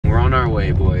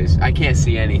way, boys. I can't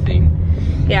see anything.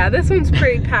 Yeah, this one's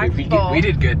pretty packed full. We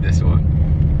did good this one.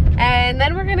 And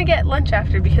then we're gonna get lunch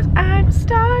after because I'm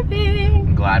starving.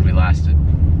 I'm glad we lasted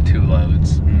 2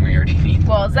 loads and we already need.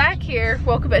 Well, Zach here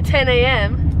woke up at 10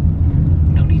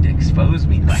 a.m. No need to expose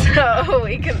me like that. So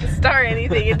we couldn't start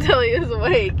anything until he was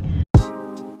awake.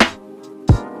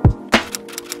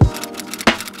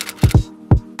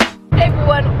 Hey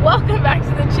everyone, welcome back to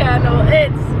the channel.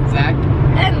 It's Zach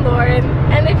and Lauren,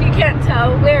 and if you can't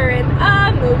tell, we're in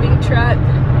a moving truck.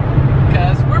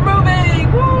 Because we're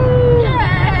moving! Woo!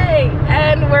 Yay!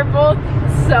 And we're both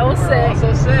so sick. We're all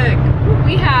so sick.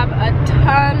 We have a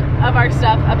ton of our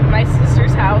stuff up at my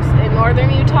sister's house in northern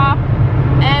Utah,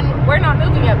 and we're not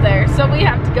moving up there, so we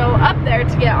have to go up there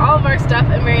to get all of our stuff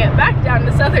and bring it back down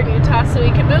to southern Utah so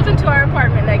we can move into our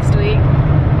apartment next week.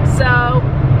 So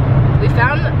we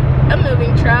found a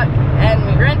moving truck and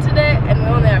we rented it, and we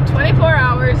only have 24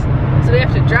 hours, so we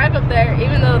have to drive up there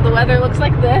even though the weather looks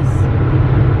like this.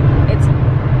 It's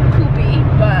poopy,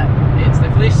 but it's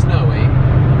definitely snowy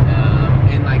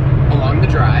and like along the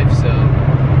drive, so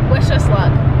wish us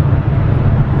luck.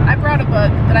 I brought a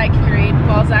book that I can read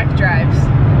while Zach drives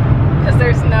because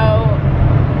there's no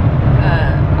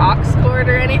aux cord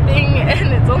or anything,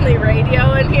 and it's only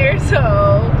radio in here,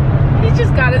 so he's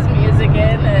just got his music in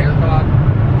and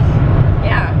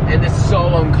yeah. And it's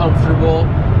so uncomfortable.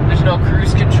 There's no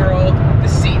cruise control. The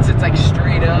seats, it's like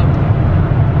straight up.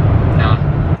 Nah.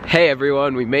 Hey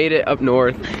everyone, we made it up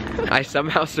north. I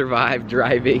somehow survived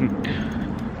driving.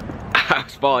 I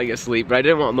was falling asleep, but I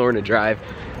didn't want Lauren to drive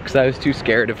because I was too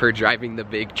scared of her driving the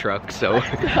big truck, so.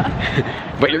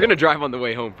 But you're gonna drive on the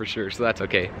way home for sure, so that's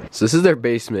okay. So this is their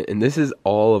basement, and this is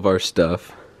all of our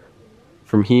stuff.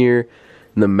 From here,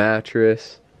 and the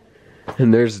mattress,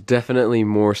 and there's definitely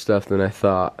more stuff than I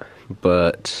thought,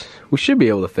 but we should be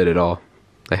able to fit it all,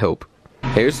 I hope.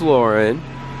 Here's Lauren.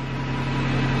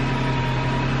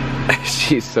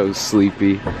 She's so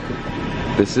sleepy.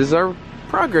 This is our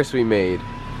progress we made.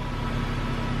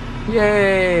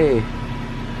 Yay!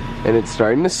 And it's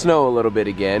starting to snow a little bit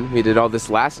again. We did all this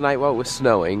last night while it was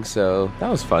snowing, so that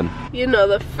was fun. You know,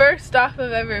 the first stop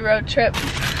of every road trip.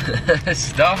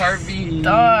 Starbucks.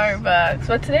 Starbucks.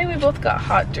 But today we both got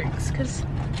hot drinks because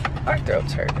our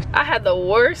throats hurt. I had the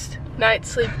worst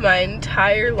night's sleep of my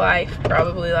entire life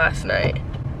probably last night.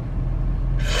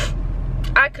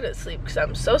 I couldn't sleep because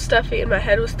I'm so stuffy and my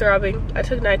head was throbbing. I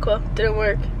took NyQuil, didn't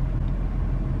work.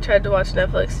 Tried to watch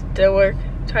Netflix, didn't work.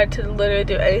 Tried to literally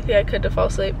do anything I could to fall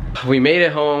asleep. We made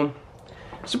it home.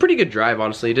 It's a pretty good drive,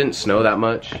 honestly. It didn't snow that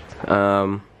much.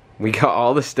 We got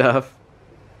all the stuff.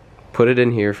 Put it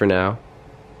in here for now.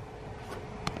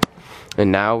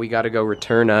 And now we gotta go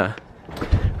return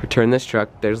this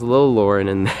truck. There's a little Lauren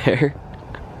in there.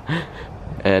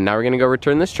 And now we're gonna go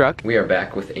return this truck. We are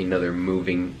back with another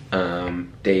moving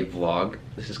day vlog.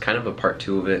 This is kind of a part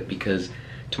 2 of it because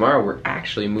tomorrow we're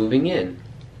actually moving in.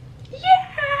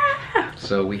 Yeah!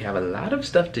 So we have a lot of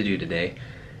stuff to do today,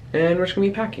 and we're just gonna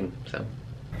be packing, so.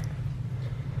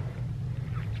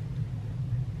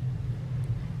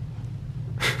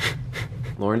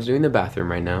 Lauren's doing the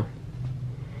bathroom right now.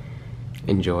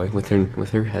 Enjoy with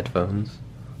her headphones.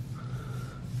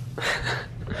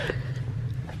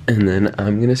 And then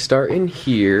I'm gonna start in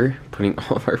here, putting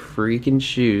all of our freaking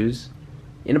shoes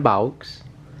in a box.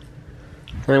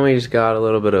 And then we just got a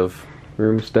little bit of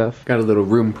room stuff. Got a little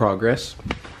room progress.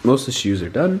 Most of the shoes are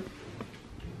done.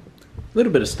 A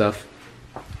little bit of stuff.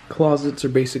 Closets are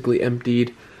basically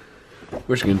emptied.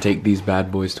 We're just gonna take these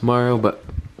bad boys tomorrow, but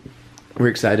we're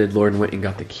excited. Lauren went and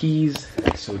got the keys.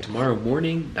 So tomorrow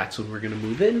morning, that's when we're gonna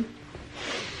move in.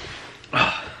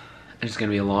 It's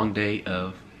gonna be a long day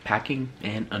of packing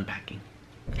and unpacking.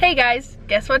 Hey guys,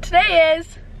 guess what today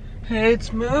is?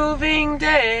 It's moving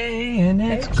day and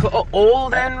it's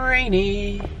cold and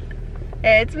rainy.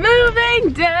 It's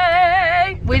moving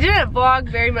day! We didn't vlog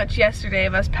very much yesterday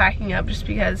of us packing up just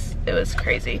because it was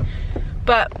crazy.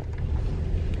 But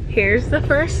here's the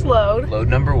first load. Load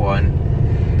number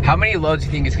 1. How many loads do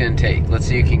you think it's gonna take? Let's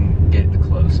see who can get the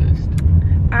closest.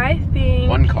 I think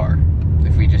 1 car.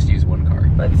 If we just use 1 car.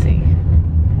 Let's see.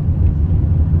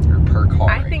 Or per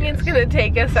car. I think it's gonna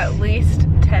take us at least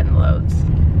 10 loads.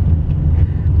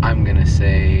 I'm gonna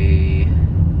say.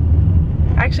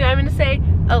 Actually, I'm gonna say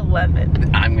 11.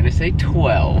 I'm gonna say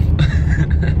 12.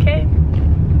 Okay.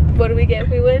 What do we get if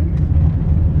we win?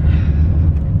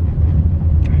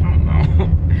 I don't know.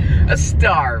 A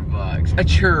Starbucks. A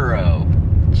churro.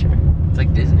 Sure. It's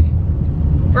like Disney.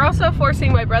 We're also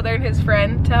forcing my brother and his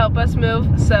friend to help us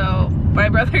move, so my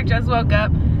brother just woke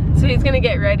up, so he's gonna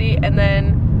get ready, and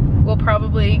then we'll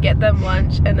probably get them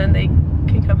lunch, and then they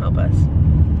can come help us.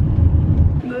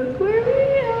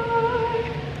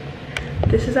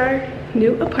 is our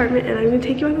new apartment, and I'm gonna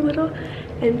take you on a little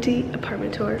empty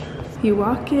apartment tour. You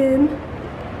walk in,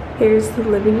 here's the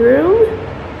living room,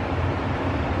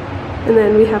 and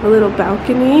then we have a little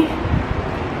balcony.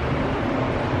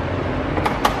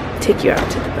 Take you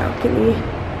out to the balcony.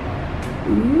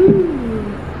 Ooh.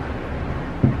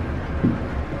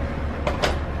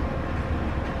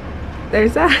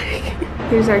 There's Zack.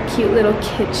 Here's our cute little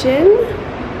kitchen.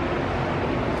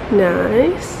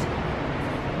 Nice.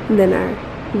 And then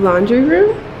our laundry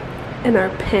room and our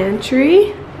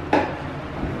pantry.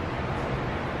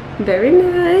 Very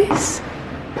nice.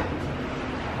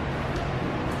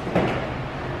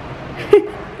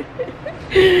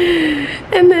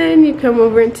 And then you come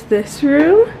over into this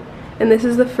room, and this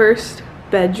is the first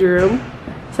bedroom.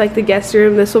 It's like the guest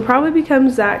room. This will probably become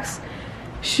Zack's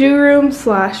shoe room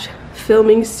slash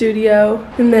filming studio.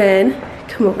 And then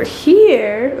come over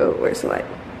here. Oh, where's the light?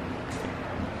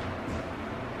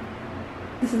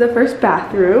 This is the first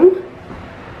bathroom.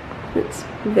 It's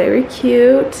very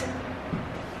cute.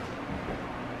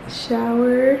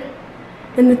 Shower.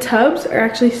 And the tubs are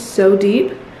actually so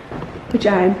deep, which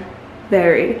I'm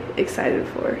very excited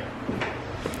for.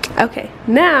 Okay,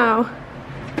 now,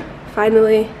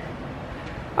 finally,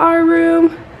 our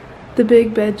room, the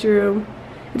big bedroom.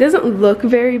 It doesn't look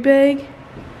very big,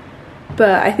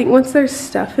 but I think once there's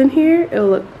stuff in here, it'll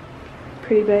look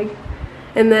pretty big.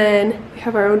 And then we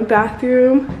have our own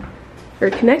bathroom, or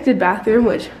connected bathroom,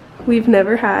 which we've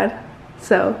never had,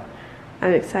 so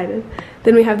I'm excited.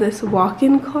 Then we have this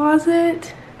walk-in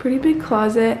closet, pretty big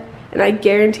closet, and I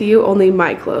guarantee you only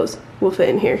my clothes will fit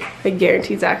in here. I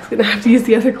guarantee Zack's gonna have to use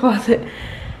the other closet.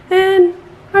 And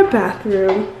our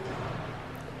bathroom.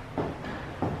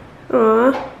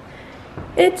 Aw,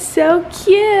 it's so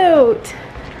cute.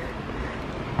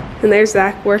 And there's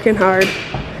Zack working hard.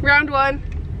 Round 1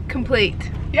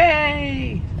 complete.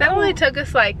 Yay! That only took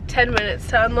us like 10 minutes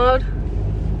to unload.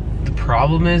 The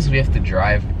problem is we have to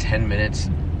drive 10 minutes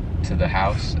to the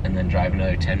house and then drive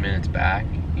another 10 minutes back,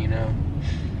 you know?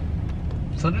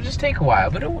 So it'll just take a while,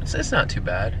 but it's not too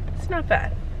bad. It's not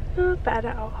bad. Not bad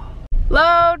at all.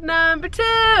 Load number 2!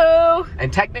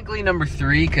 And technically number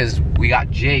 3, because we got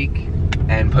Jake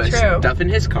and put True. stuff in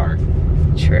his car.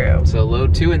 True. So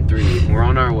load 2 and 3, we're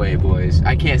on our way, boys.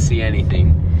 I can't see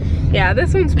anything. Yeah,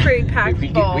 this one's pretty packed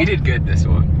full. We did good this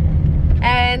one.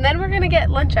 And then we're gonna get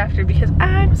lunch after because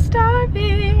I'm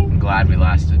starving. I'm glad we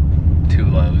lasted 2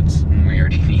 loads and we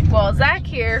already need. Well, Zack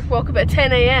here woke up at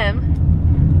 10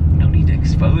 a.m. No need to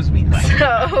expose me like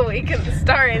that. So we couldn't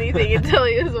start anything until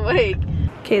he was awake.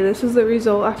 Okay, this is the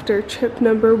result after trip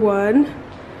number 1.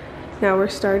 Now we're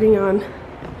starting on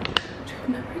trip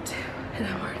number 2, and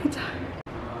I'm already tired.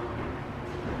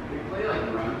 We play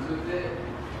like runs with it.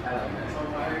 I like Mets on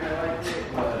Fire, I liked it,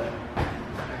 but I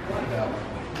feel like that one.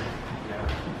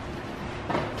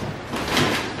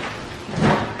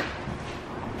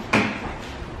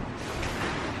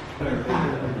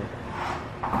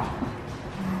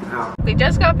 We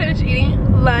just got finished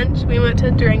eating lunch. We went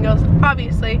to Durango's,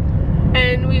 obviously,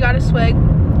 and we got a swig.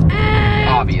 And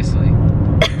Obviously.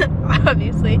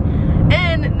 obviously.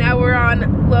 And now we're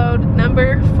on load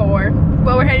number 4.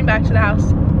 Well, we're heading back to the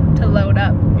house to load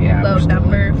up. Yeah. Load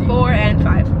number 4 and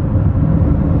 5.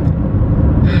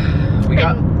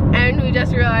 And we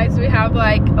just realized we have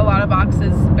like a lot of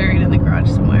boxes buried in the garage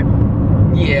somewhere.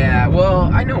 Yeah,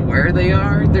 well, I know where they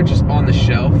are. They're just on the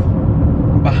shelf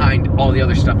behind all the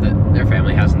other stuff that their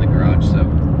family has in the garage, so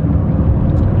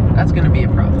that's gonna be a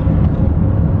problem.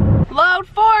 Load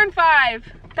 4 and 5.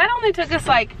 That only took us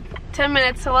like 10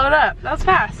 minutes to load up. That was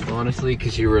fast. Honestly,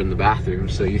 because you were in the bathroom,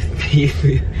 so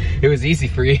it was easy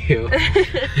for you.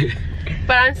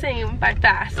 But I'm saying it went by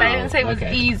fast. I didn't say it was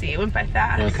okay. easy. It went by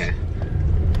fast. Okay.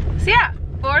 So yeah,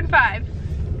 4 and 5.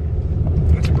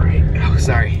 That's right. Oh,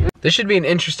 sorry. This should be an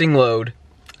interesting load.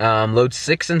 Load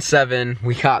 6 and 7.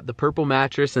 We got the purple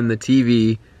mattress and the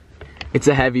TV. It's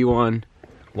a heavy one.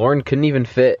 Lauren couldn't even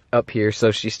fit up here,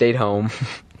 so she stayed home.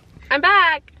 I'm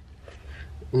back.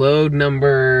 Load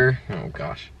number, oh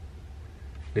gosh.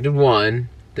 We did 1,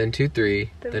 then 2, 3,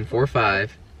 then 4,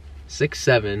 5, 6,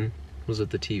 7 was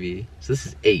at the TV. So this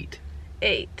is 8.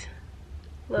 8.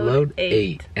 Load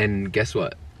 8. And guess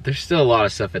what? There's still a lot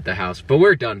of stuff at the house, but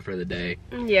we're done for the day.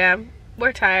 Yeah,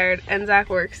 we're tired, and Zack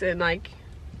works in like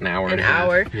An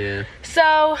hour. Yeah.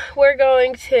 So we're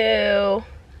going to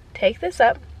take this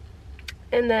up,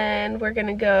 and then we're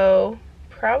gonna go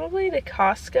probably to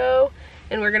Costco,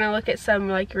 and we're gonna look at some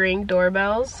like Ring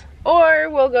doorbells, or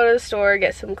we'll go to the store,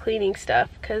 get some cleaning stuff,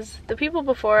 because the people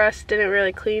before us didn't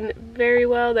really clean very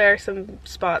well. There are some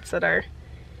spots that are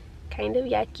kind of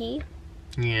yucky.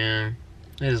 Yeah.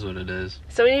 It is what it is.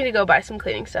 So we need to go buy some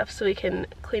cleaning stuff so we can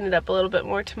clean it up a little bit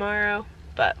more tomorrow.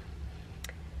 But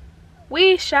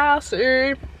we shall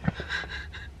see.